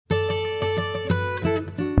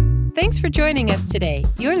Thanks for joining us today.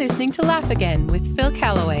 You're listening to Laugh Again with Phil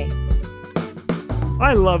Callaway.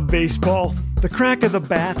 I love baseball. The crack of the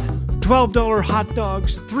bat, $12 hot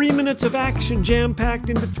dogs, 3 minutes of action jam-packed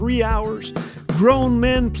into 3 hours, grown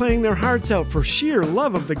men playing their hearts out for sheer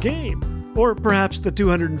love of the game. Or perhaps the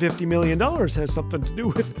 $250 million has something to do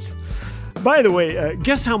with it. By the way,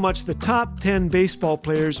 guess how much the top 10 baseball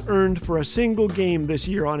players earned for a single game this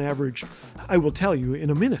year on average? I will tell you in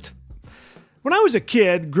a minute. When I was a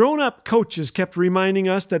kid, grown-up coaches kept reminding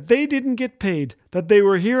us that they didn't get paid, that they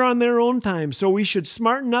were here on their own time, so we should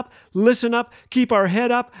smarten up, listen up, keep our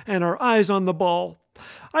head up, and our eyes on the ball.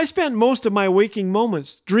 I spent most of my waking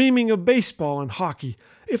moments dreaming of baseball and hockey.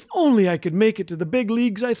 If only I could make it to the big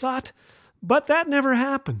leagues, I thought. But that never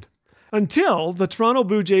happened. Until the Toronto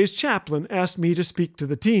Blue Jays chaplain asked me to speak to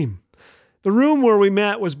the team. The room where we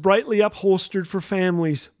met was brightly upholstered for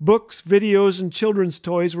families. Books, videos, and children's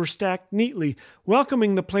toys were stacked neatly,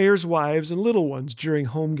 welcoming the players' wives and little ones during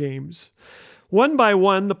home games. One by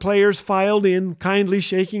one, the players filed in, kindly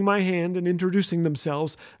shaking my hand and introducing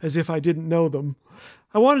themselves as if I didn't know them.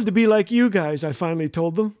 I wanted to be like you guys, I finally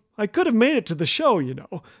told them. I could have made it to the show,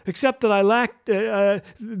 except that I lacked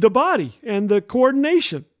the body and the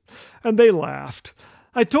coordination. And they laughed.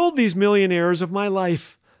 I told these millionaires of my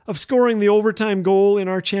life, of scoring the overtime goal in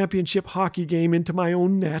our championship hockey game into my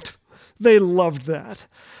own net. They loved that.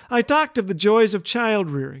 I talked of the joys of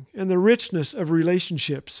child-rearing and the richness of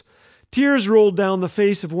relationships. Tears rolled down the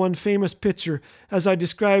face of one famous pitcher as I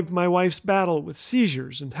described my wife's battle with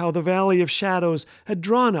seizures and how the valley of shadows had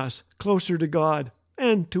drawn us closer to God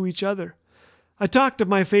and to each other. I talked of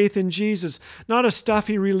my faith in Jesus, not a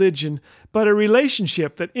stuffy religion, but a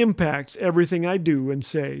relationship that impacts everything I do and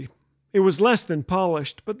say. It was less than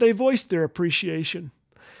polished, but they voiced their appreciation.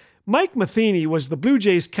 Mike Matheny was the Blue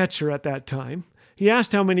Jays catcher at that time. He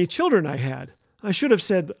asked how many children I had. I should have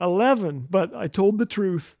said 11, but I told the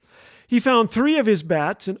truth. He found 3 of his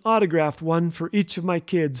bats and autographed one for each of my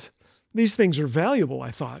kids. These things are valuable,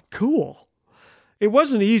 I thought. Cool. It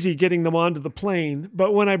wasn't easy getting them onto the plane,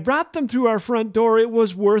 but when I brought them through our front door, it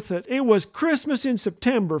was worth it. It was Christmas in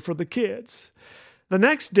September for the kids. The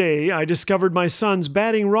next day, I discovered my sons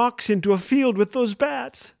batting rocks into a field with those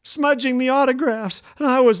bats, smudging the autographs, and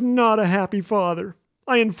I was not a happy father.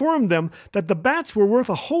 I informed them that the bats were worth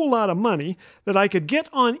a whole lot of money, that I could get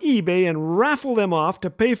on eBay and raffle them off to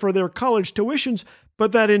pay for their college tuitions,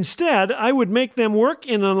 but that instead I would make them work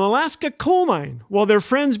in an Alaska coal mine while their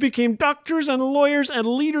friends became doctors and lawyers and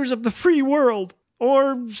leaders of the free world,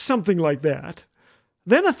 or something like that.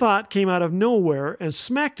 Then a thought came out of nowhere and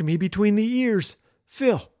smacked me between the ears.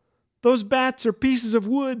 Phil, those bats are pieces of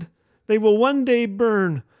wood. They will one day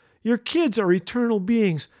burn. Your kids are eternal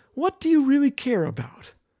beings. What do you really care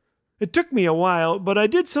about? It took me a while, but I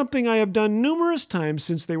did something I have done numerous times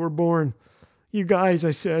since they were born. You guys,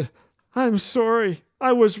 I said, I'm sorry.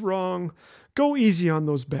 I was wrong. Go easy on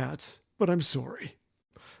those bats, but I'm sorry.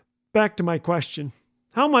 Back to my question.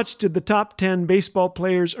 How much did the top 10 baseball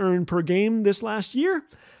players earn per game this last year?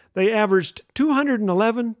 They averaged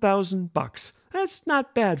 $211,000. That's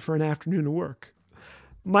not bad for an afternoon of work.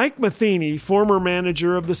 Mike Matheny, former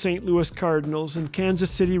manager of the St. Louis Cardinals and Kansas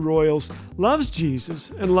City Royals, loves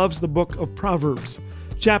Jesus and loves the book of Proverbs.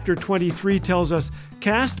 Chapter 23 tells us,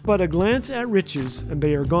 "Cast but a glance at riches, and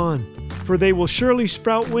they are gone, for they will surely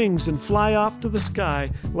sprout wings and fly off to the sky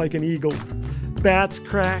like an eagle." Bats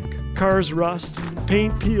crack, cars rust,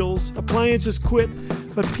 paint peels, appliances quit,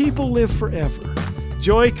 but people live forever.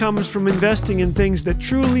 Joy comes from investing in things that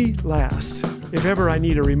truly last. If ever I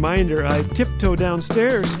need a reminder, I tiptoe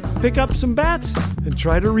downstairs, pick up some bats, and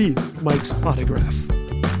try to read Mike's autograph.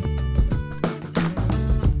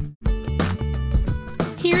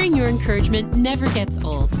 Hearing your encouragement never gets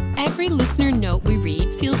old. Every listener note we read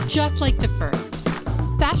feels just like the first.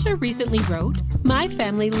 Sasha recently wrote, "My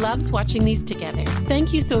family loves watching these together.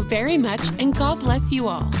 Thank you so very much, and God bless you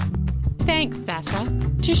all." Thanks, Sasha.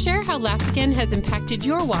 To share how Laugh Again has impacted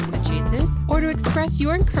your walk with Jesus, or to express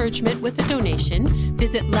your encouragement with a donation,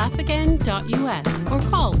 visit laughagain.us or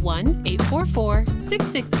call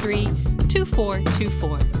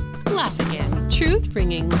 1-844-663-2424. Laugh Again. Truth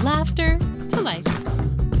bringing laughter to life.